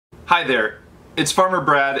Hi there, it's Farmer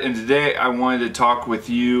Brad, and today I wanted to talk with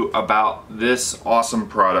you about this awesome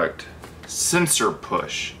product,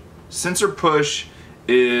 SensorPush. SensorPush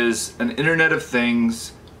is an Internet of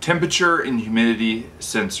Things temperature and humidity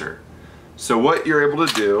sensor. So what you're able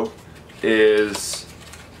to do is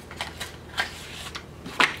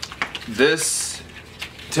this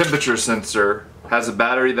temperature sensor has a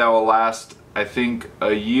battery that will last, I think,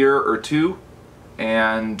 a year or two,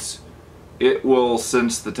 and it will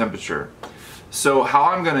sense the temperature. So how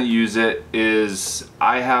I'm going to use it is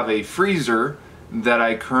I have a freezer that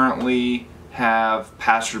I currently have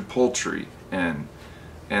pastured poultry in.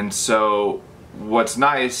 And so what's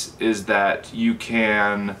nice is that you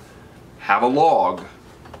can have a log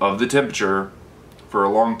of the temperature for a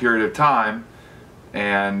long period of time,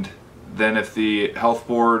 and then if the health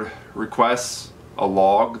board requests a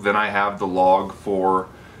log, then I have the log for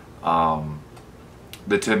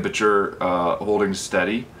the temperature holding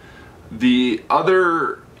steady. The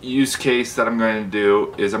other use case that I'm going to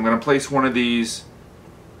do is I'm going to place one of these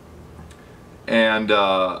and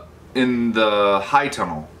in the high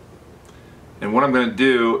tunnel. And what I'm going to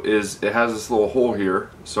do is it has this little hole here,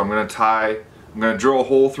 so I'm going to drill a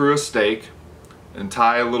hole through a stake and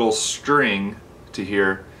tie a little string to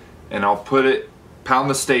here, and I'll pound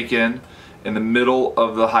the stake in the middle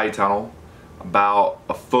of the high tunnel, about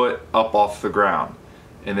a foot up off the ground.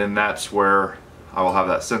 And then that's where I will have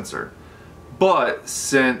that sensor. But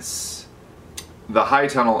since the high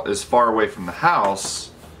tunnel is far away from the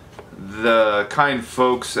house, the kind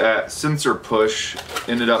folks at SensorPush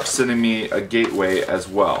ended up sending me a gateway as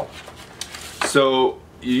well. So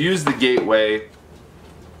you use the gateway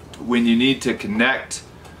when you need to connect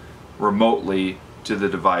remotely to the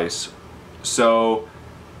device. So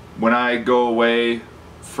when I go away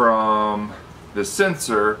from the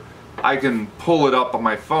sensor, I can pull it up on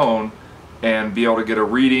my phone and be able to get a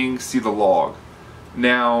reading, see the log.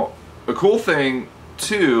 Now, a cool thing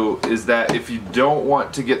too is that if you don't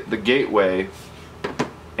want to get the gateway,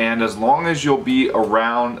 and as long as you'll be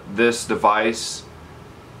around this device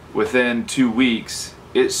within 2 weeks,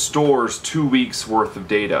 it stores 2 weeks worth of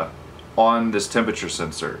data on this temperature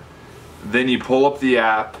sensor. Then you pull up the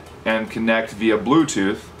app and connect via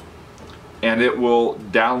Bluetooth, and it will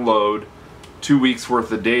download 2 weeks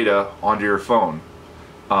worth of data onto your phone.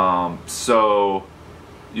 So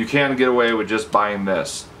you can get away with just buying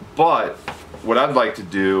this. But what I'd like to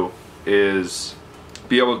do is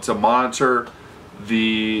be able to monitor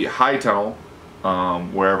the high tunnel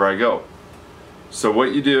wherever I go. So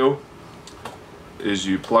what you do is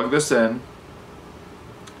you plug this in,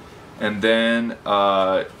 and then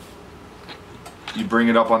you bring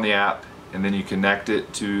it up on the app, and then you connect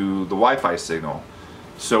it to the Wi-Fi signal.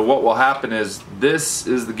 So what will happen is this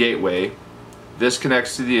is the gateway, this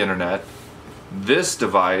connects to the internet, this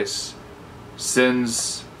device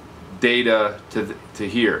sends data to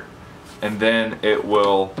here, and then it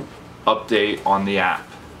will update on the app.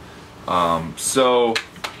 So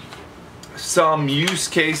some use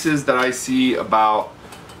cases that I see about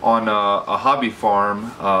on a hobby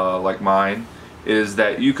farm like mine is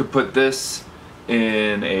that you could put this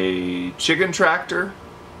in a chicken tractor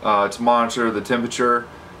to monitor the temperature,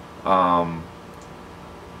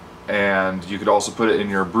 and you could also put it in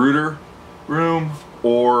your brooder room,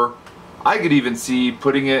 or I could even see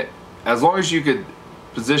putting it, as long as you could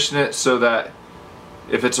position it so that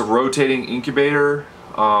if it's a rotating incubator,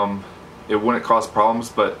 it wouldn't cause problems,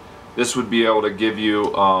 but this would be able to give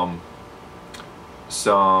you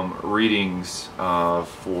some readings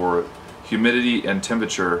for humidity and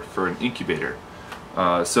temperature for an incubator.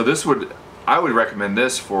 So I would recommend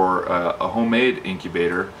this for a homemade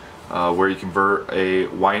incubator where you convert a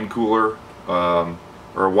wine cooler or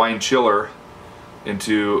a wine chiller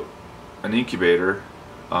into an incubator,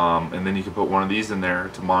 and then you can put one of these in there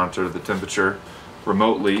to monitor the temperature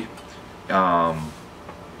remotely. Yeah,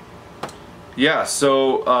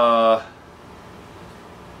 so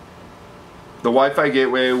the Wi-Fi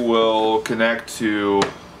gateway will connect to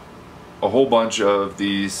a whole bunch of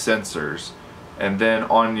these sensors, and then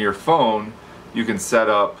on your phone you can set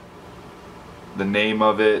up the name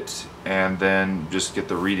of it and then just get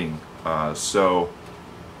the reading. So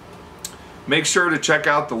make sure to check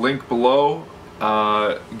out the link below.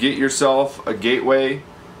 Get yourself a gateway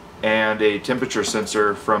and a temperature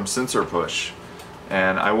sensor from SensorPush.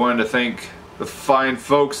 And I wanted to thank the fine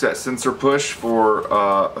folks at SensorPush for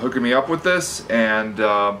hooking me up with this, and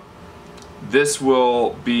this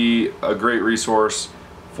will be a great resource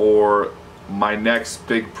for my next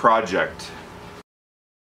big project.